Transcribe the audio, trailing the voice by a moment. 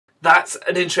That's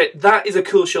that is a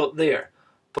cool shot there.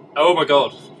 Oh my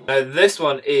god. Now this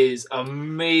one is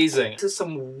amazing. This is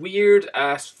some weird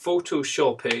ass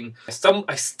photoshopping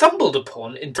I stumbled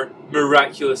upon in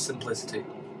miraculous simplicity.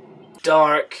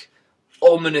 Dark,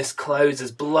 ominous clouds,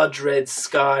 this blood red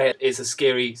sky is a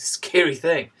scary, scary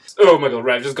thing. Oh my god,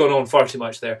 right, I've just gone on far too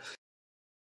much there.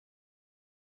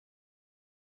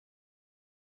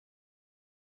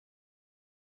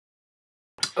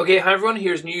 Okay, hi everyone,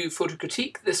 here's new photo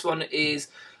critique. This one is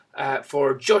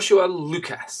for Joshua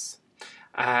Lucas.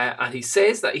 And he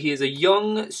says that he is a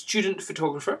young student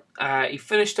photographer. He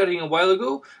finished studying a while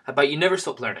ago, but you never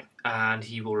stop learning, and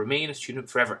he will remain a student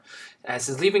forever.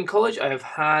 Since leaving college, I have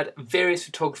had various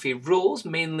photography roles,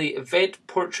 mainly event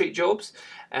portrait jobs.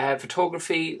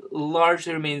 Photography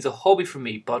largely remains a hobby for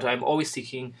me, but I'm always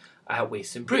seeking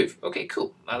ways to improve. Okay,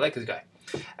 cool. I like this guy.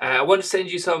 I want to send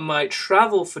you some of my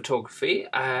travel photography,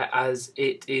 as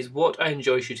it is what I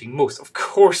enjoy shooting most. Of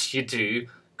course you do,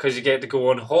 because you get to go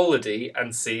on holiday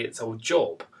and say it's a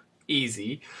job.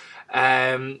 Easy.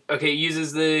 Okay, it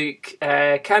uses the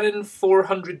Canon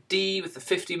 400D with the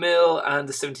 50mm and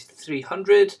the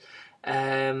 7300.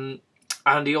 And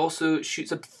he also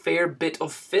shoots a fair bit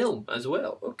of film as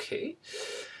well. Okay.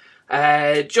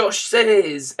 Josh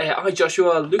says, I,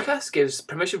 Joshua Lucas, gives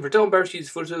permission for Don Burr to use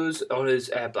photos on his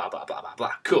blah blah blah blah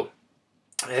blah. Cool.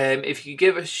 If you could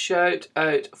give a shout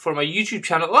out for my YouTube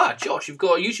channel. Ah, Josh, you've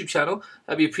got a YouTube channel.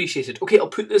 That'd be appreciated. Okay, I'll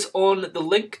put this on the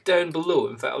link down below.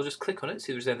 In fact, I'll just click on it,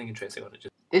 see if there's anything interesting on it.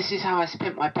 This is how I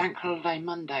spent my bank holiday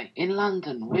Monday in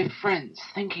London with friends,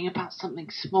 thinking about something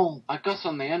small. I got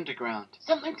on the underground,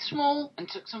 something small, and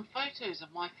took some photos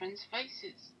of my friends'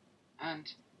 faces.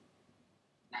 And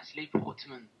Natalie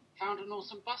Portman found an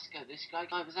awesome busker. This guy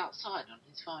was outside on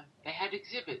his phone. They had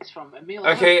exhibits from Emil.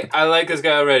 Okay, I like this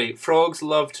guy already. Frogs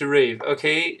love to rave.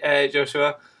 Okay,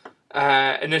 Joshua.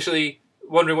 Initially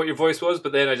wondering what your voice was,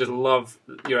 but then I just love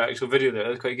your actual video there.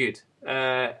 That's quite good.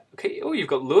 Okay, oh, you've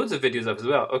got loads of videos up as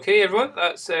well. Okay, everyone,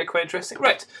 that's quite interesting.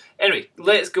 Right, anyway,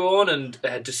 let's go on and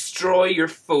destroy your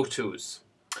photos.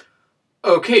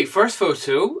 Okay, first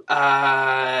photo.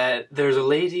 There's a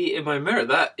lady in my mirror.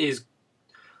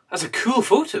 That's a cool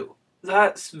photo.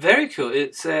 That's very cool.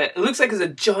 It's it looks like it's a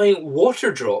giant water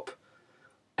drop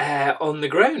on the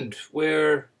ground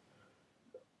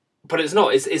but it's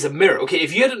not. It's a mirror. Okay,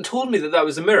 if you hadn't told me that that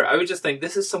was a mirror, I would just think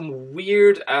this is some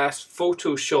weird ass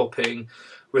photoshopping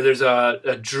where there's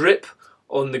a drip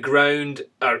on the ground,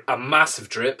 a massive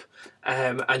drip,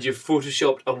 and you've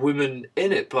photoshopped a woman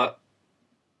in it. But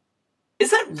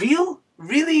is that real?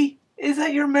 Really? Is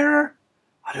that your mirror?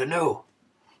 I don't know.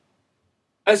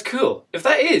 That's cool. If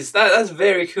that is, that's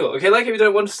very cool. Okay, like if you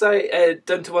done one side,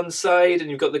 down to one side, and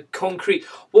you've got the concrete.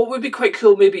 What would be quite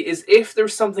cool maybe is if there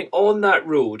was something on that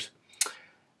road,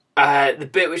 the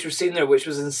bit which we're seeing there, which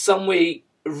was in some way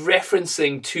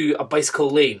referencing to a bicycle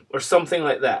lane or something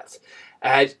like that.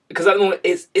 Because at the moment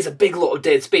it's a big lot of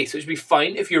dead space, which would be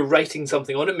fine if you're writing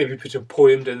something on it. Maybe put a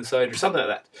poem down the side or something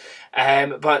like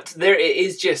that. But there it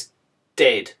is, just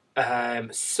dead.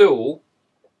 So.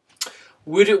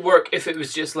 Would it work if it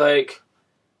was just like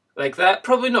that?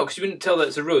 Probably not, because you wouldn't tell that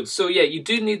it's a road. So yeah, you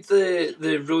do need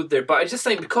the road there. But I just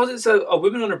think because it's a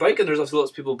woman on her bike, and there's also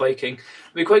lots of people biking,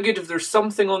 it'd be quite good if there's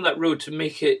something on that road to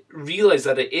make it realise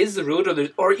that it is the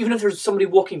road, or even if there's somebody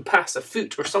walking past, a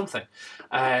foot or something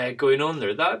going on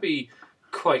there. That'd be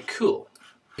quite cool.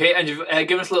 Okay, and you've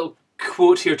given us a little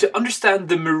quote here. To understand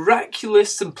the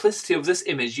miraculous simplicity of this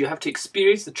image, you have to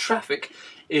experience the traffic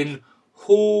in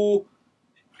Ho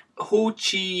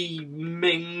Chi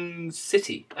Minh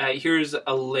City. Here's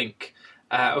a link.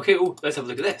 Okay, oh, let's have a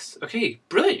look at this. Okay,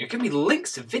 brilliant. You're giving me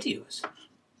links to videos.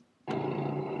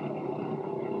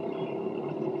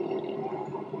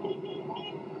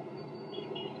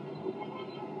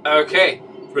 Okay,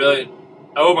 brilliant.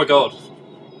 Oh my god.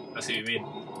 I see what you mean.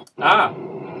 Ah.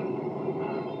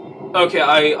 Okay,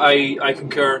 I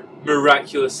concur.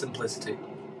 Miraculous simplicity.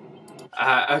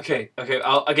 Okay.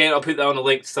 I'll put that on a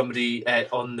link to somebody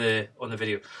on the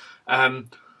video.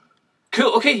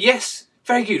 Cool. Okay. Yes.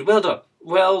 Very good.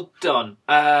 Well done.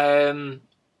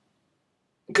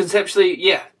 Conceptually,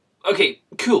 yeah. Okay.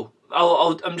 Cool.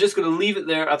 I'm just going to leave it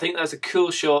there. I think that's a cool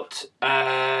shot.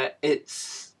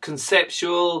 It's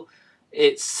conceptual.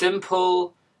 It's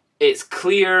simple. It's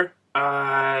clear.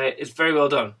 It's very well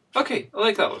done. Okay, I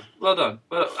like that one. Well done.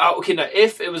 Well, okay, now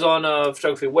if it was on a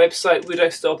photography website, would I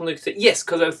stop and look at it? Yes,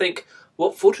 because I would think,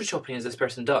 what photoshopping has this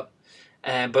person done?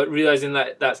 But realising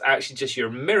that that's actually just your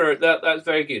mirror, that's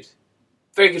very good.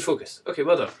 Very good focus. Okay,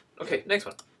 well done. Okay, next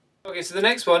one. Okay, so the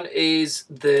next one is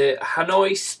the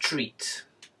Hanoi Street.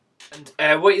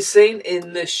 And what he's saying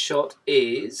in this shot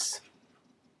is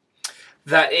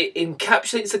that it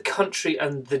encapsulates the country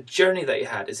and the journey that he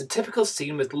had. It's a typical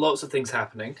scene with lots of things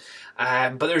happening,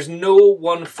 but there's no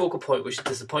one focal point, which is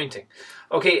disappointing.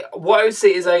 Okay, what I would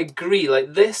say is I agree.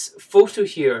 Like, this photo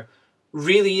here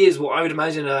really is what I would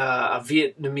imagine a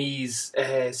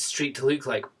Vietnamese street to look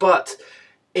like, but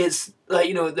it's like,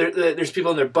 you know, there's people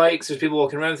on their bikes, there's people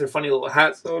walking around with their funny little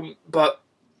hats on, but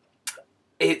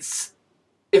it's...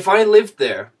 If I lived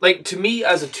there, like, to me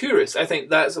as a tourist, I think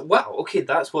that's, wow, okay,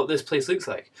 that's what this place looks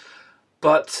like.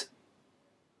 But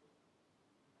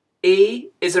A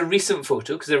is a recent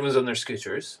photo, because everyone's on their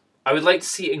scooters. I would like to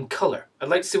see it in colour. I'd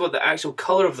like to see what the actual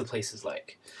colour of the place is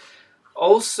like.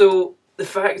 Also, the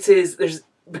fact is,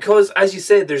 because, as you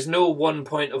said, there's no one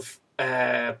point of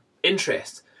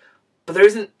interest. But there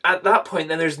isn't, at that point,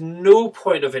 then there's no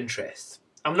point of interest.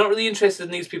 I'm not really interested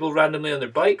in these people randomly on their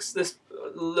bikes. This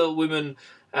little woman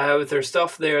with her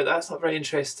stuff there, that's not very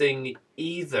interesting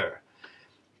either.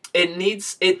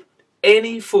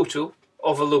 Any photo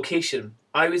of a location,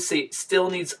 I would say, still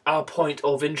needs a point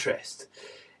of interest.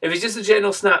 If it's just a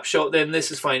general snapshot, then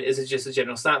this is fine. It's just a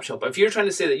general snapshot. But if you're trying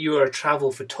to say that you are a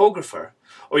travel photographer,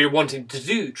 or you're wanting to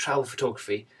do travel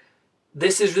photography,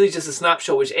 this is really just a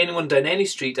snapshot which anyone down any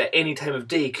street at any time of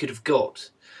day could have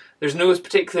got. There's no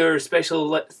particular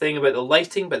special thing about the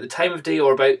lighting, about the time of day,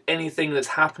 or about anything that's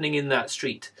happening in that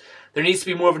street. There needs to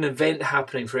be more of an event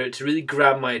happening for it to really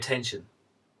grab my attention.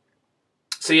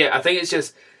 So yeah, I think it's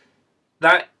just,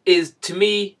 that is, to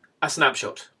me, a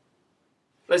snapshot.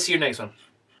 Let's see your next one.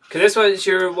 Because this one is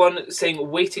your one saying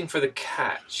waiting for the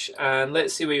catch. And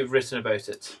let's see what you've written about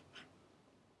it.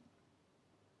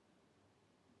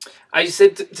 As you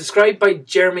said, described by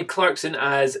Jeremy Clarkson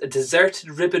as a deserted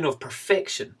ribbon of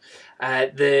perfection.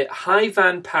 The High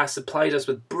Van Pass supplied us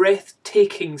with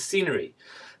breathtaking scenery.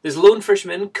 This lone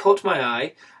fisherman caught my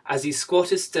eye as he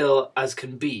squatted still as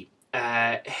can be,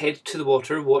 head to the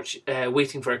water,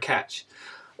 waiting for a catch.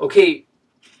 Okay,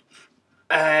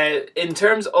 in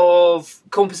terms of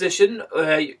composition,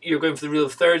 you're going for the rule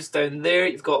of thirds down there.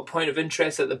 You've got a point of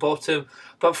interest at the bottom.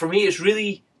 But for me, it's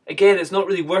really... Again, it's not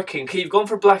really working. Okay, you've gone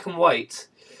for black and white,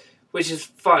 which is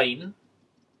fine,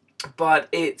 but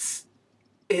it's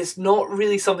not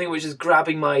really something which is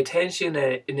grabbing my attention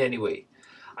in any way.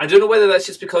 I don't know whether that's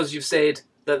just because you've said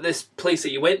that this place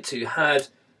that you went to had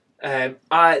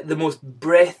the most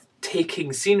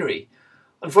breathtaking scenery.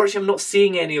 Unfortunately, I'm not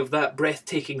seeing any of that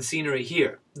breathtaking scenery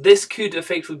here. This could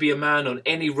effectively be a man on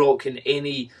any rock in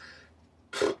any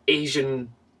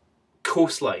Asian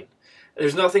coastline.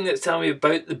 There's nothing that's telling me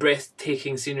about the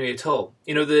breathtaking scenery at all.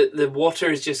 You know, the water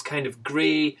is just kind of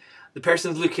grey, the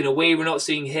person's looking away, we're not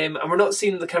seeing him, and we're not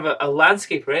seeing the kind of a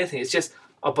landscape or anything. It's just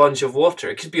a bunch of water.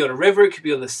 It could be on a river, it could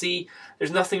be on the sea.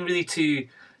 There's nothing really to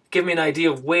give me an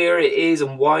idea of where it is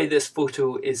and why this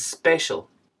photo is special.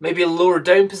 Maybe a lower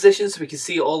down position so we can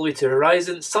see all the way to the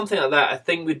horizon. Something like that I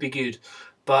think would be good.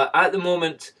 But at the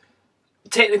moment,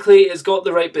 technically it's got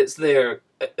the right bits there.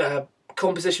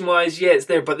 Composition wise, yeah, it's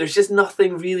there, but there's just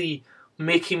nothing really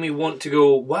making me want to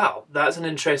go, wow, that's an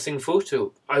interesting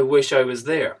photo. I wish I was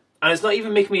there. And it's not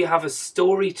even making me have a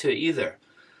story to it either.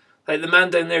 Like, the man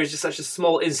down there is just such a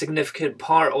small, insignificant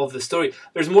part of the story.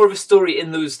 There's more of a story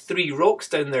in those three rocks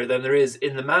down there than there is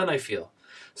in the man, I feel.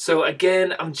 So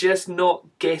again, I'm just not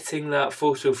getting that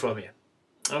photo from you.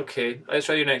 Okay, let's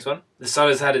try your next one. The sun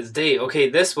has had its day. Okay,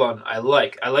 this one I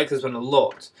like. I like this one a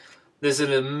lot. There's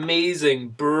an amazing,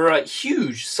 bright,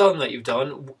 huge sun that you've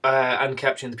done and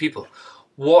capturing the people.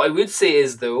 What I would say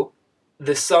is, though,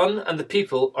 the sun and the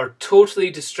people are totally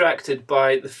distracted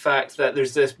by the fact that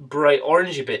there's this bright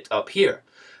orangey bit up here.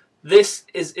 This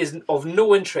is of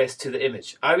no interest to the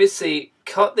image. I would say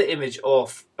cut the image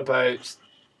off about,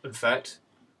 in fact,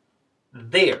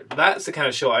 there. That's the kind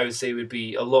of shot I would say would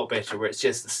be a lot better, where it's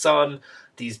just the sun,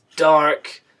 these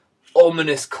dark,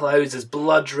 ominous clouds, this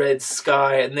blood red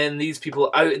sky, and then these people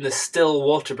out in the still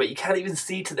water, but you can't even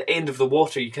see to the end of the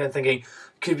water. You're kind of thinking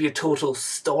could be a total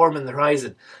storm in the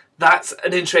horizon. That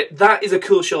is a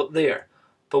cool shot there.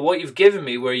 But what you've given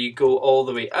me, where you go all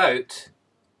the way out,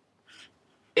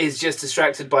 is just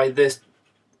distracted by this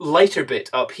lighter bit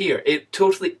up here. It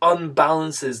totally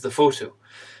unbalances the photo.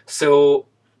 So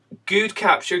good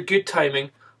capture, good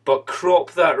timing, but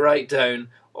crop that right down.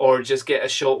 Or just get a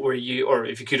shot where or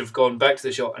if you could have gone back to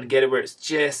the shot and get it where it's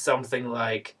just something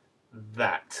like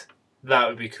that. That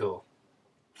would be cool.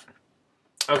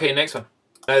 Okay, next one.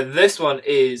 Now this one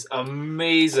is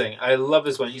amazing. I love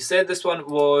this one. You said this one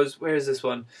was, where is this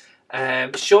one?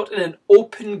 Shot in an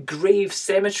open grave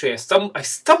cemetery I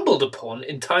stumbled upon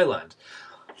in Thailand.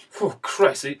 Oh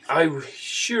Christ, I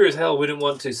sure as hell wouldn't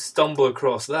want to stumble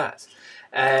across that.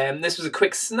 This was a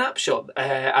quick snapshot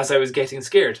as I was getting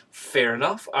scared. Fair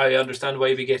enough, I understand why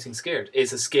you'd be getting scared.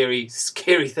 It's a scary,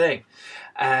 scary thing.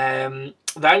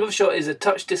 The angle of the shot is a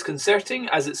touch disconcerting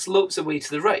as it slopes away to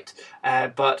the right,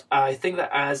 but I think that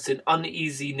adds to an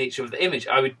uneasy nature of the image.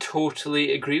 I would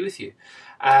totally agree with you.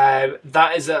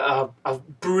 That is a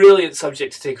brilliant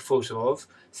subject to take a photo of.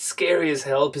 Scary as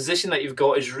hell. The position that you've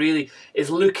got is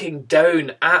looking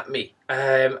down at me,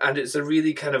 and it's a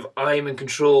really kind of I'm in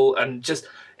control, and just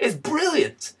it's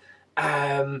brilliant.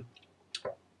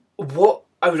 What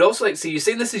I would also like to see, you're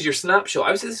saying this is your snapshot.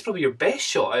 I would say this is probably your best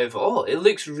shot out of all. It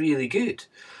looks really good.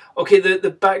 Okay, the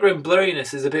background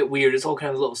blurriness is a bit weird. It's all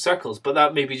kind of little circles, but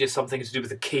that may be just something to do with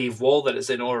the cave wall that it's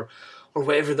in, or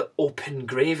whatever the open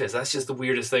grave is. That's just the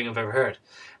weirdest thing I've ever heard.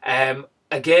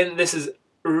 Again, this is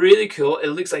really cool. It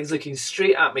looks like it's looking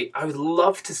straight at me. I would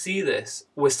love to see this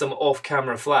with some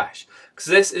off-camera flash, because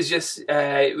this is just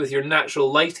with your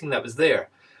natural lighting that was there.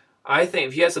 I think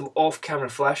if you had some off-camera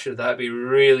flasher, that'd be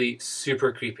really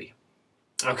super creepy.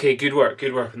 Okay, good work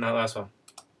on that last one.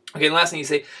 Okay, the last thing you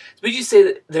say, would you say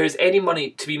that there is any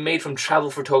money to be made from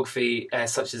travel photography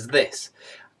such as this?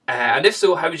 And if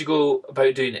so, how would you go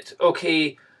about doing it?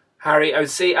 Okay, Harry, I would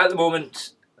say at the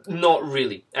moment, not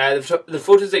really. The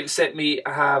photos that you've sent me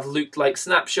have looked like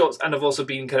snapshots, and have also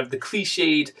been kind of the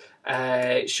cliched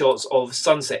shots of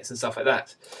sunsets and stuff like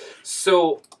that.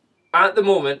 So at the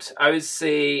moment, I would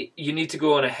say you need to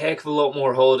go on a heck of a lot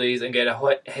more holidays and get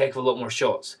a heck of a lot more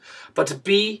shots. But to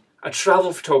be a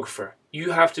travel photographer,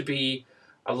 you have to be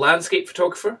a landscape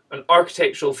photographer, an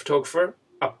architectural photographer,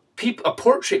 a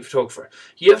portrait photographer.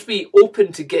 You have to be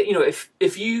open to get, you know,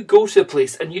 if you go to a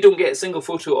place and you don't get a single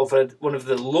photo of one of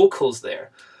the locals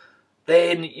there,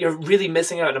 then you're really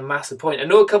missing out on a massive point. I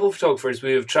know a couple of photographers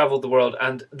who have travelled the world,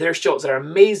 and their shots are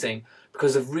amazing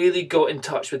because they've really got in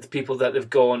touch with the people that they've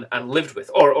gone and lived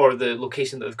with, or the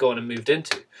location that they've gone and moved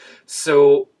into.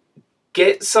 So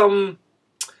get some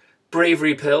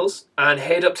bravery pills and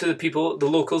head up to the people, the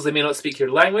locals. They may not speak your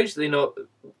language, they know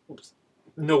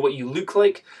what you look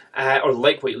like, or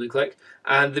like what you look like,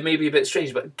 and they may be a bit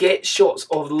strange, but get shots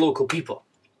of the local people.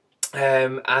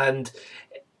 And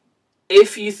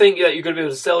if you think that you're going to be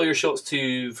able to sell your shots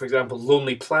to, for example,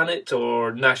 Lonely Planet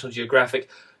or National Geographic,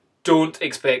 don't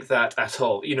expect that at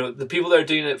all. You know, the people that are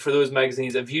doing it for those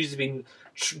magazines have usually been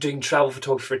doing travel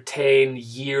photography for 10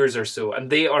 years or so,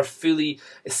 and they are fully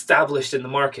established in the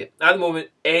market. At the moment,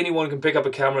 anyone can pick up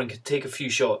a camera and can take a few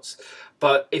shots,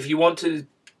 but if you want to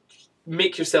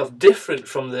make yourself different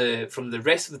from the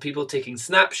rest of the people taking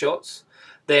snapshots,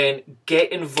 then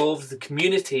get involved with the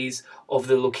communities of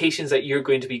the locations that you're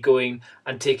going to be going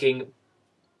and taking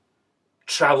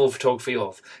travel photography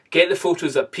of. Get the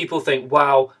photos that people think,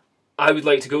 wow, I would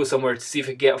like to go somewhere to see if I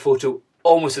can get a photo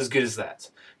almost as good as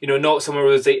that. You know, not somewhere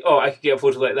where they say, oh, I could get a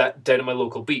photo like that down at my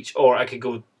local beach, or I could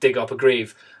go dig up a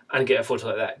grave and get a photo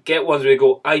like that. Get ones where you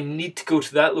go, I need to go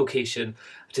to that location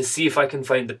to see if I can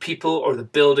find the people or the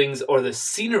buildings or the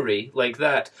scenery like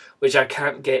that, which I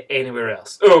can't get anywhere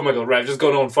else. Oh my god, right, I've just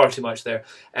gone on far too much there.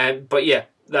 But yeah,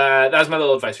 that's my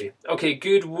little advice for you. Okay,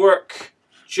 good work,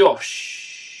 Joshua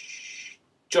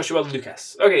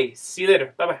Lucas. Okay, see you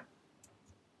later. Bye-bye.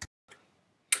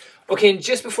 Okay, and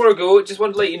just before I go, just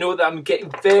want to let you know that I'm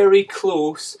getting very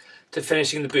close to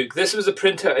finishing the book. This was a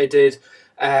printout I did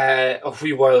a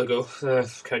wee while ago, kind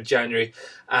of January,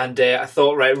 and I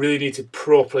thought, right, I really need to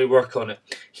properly work on it.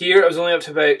 Here I was only up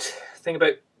to about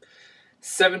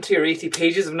 70 or 80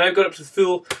 pages. I've now got up to the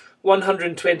full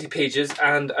 120 pages,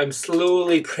 and I'm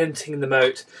slowly printing them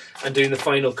out and doing the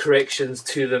final corrections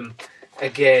to them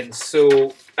again.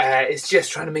 So it's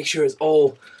just trying to make sure it's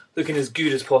all looking as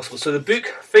good as possible. So the book,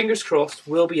 fingers crossed,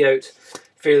 will be out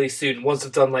fairly soon once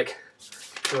I've done like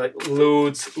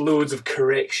loads of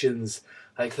corrections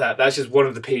like that. That's just one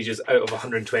of the pages out of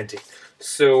 120.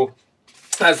 So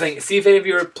that's the thing. See if any of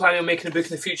you are planning on making a book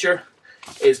in the future.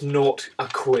 It's not a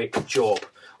quick job.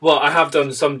 Well, I have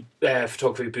done some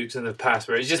photography books in the past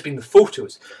where it's just been the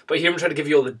photos, but here I'm trying to give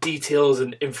you all the details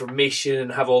and information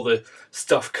and have all the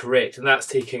stuff correct, and that's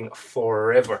taking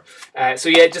forever. So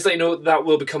yeah, just let you know that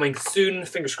will be coming soon.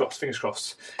 Fingers crossed, fingers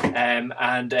crossed.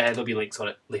 And there'll be links on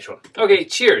it later on. Okay,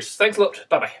 cheers. Thanks a lot.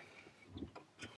 Bye bye.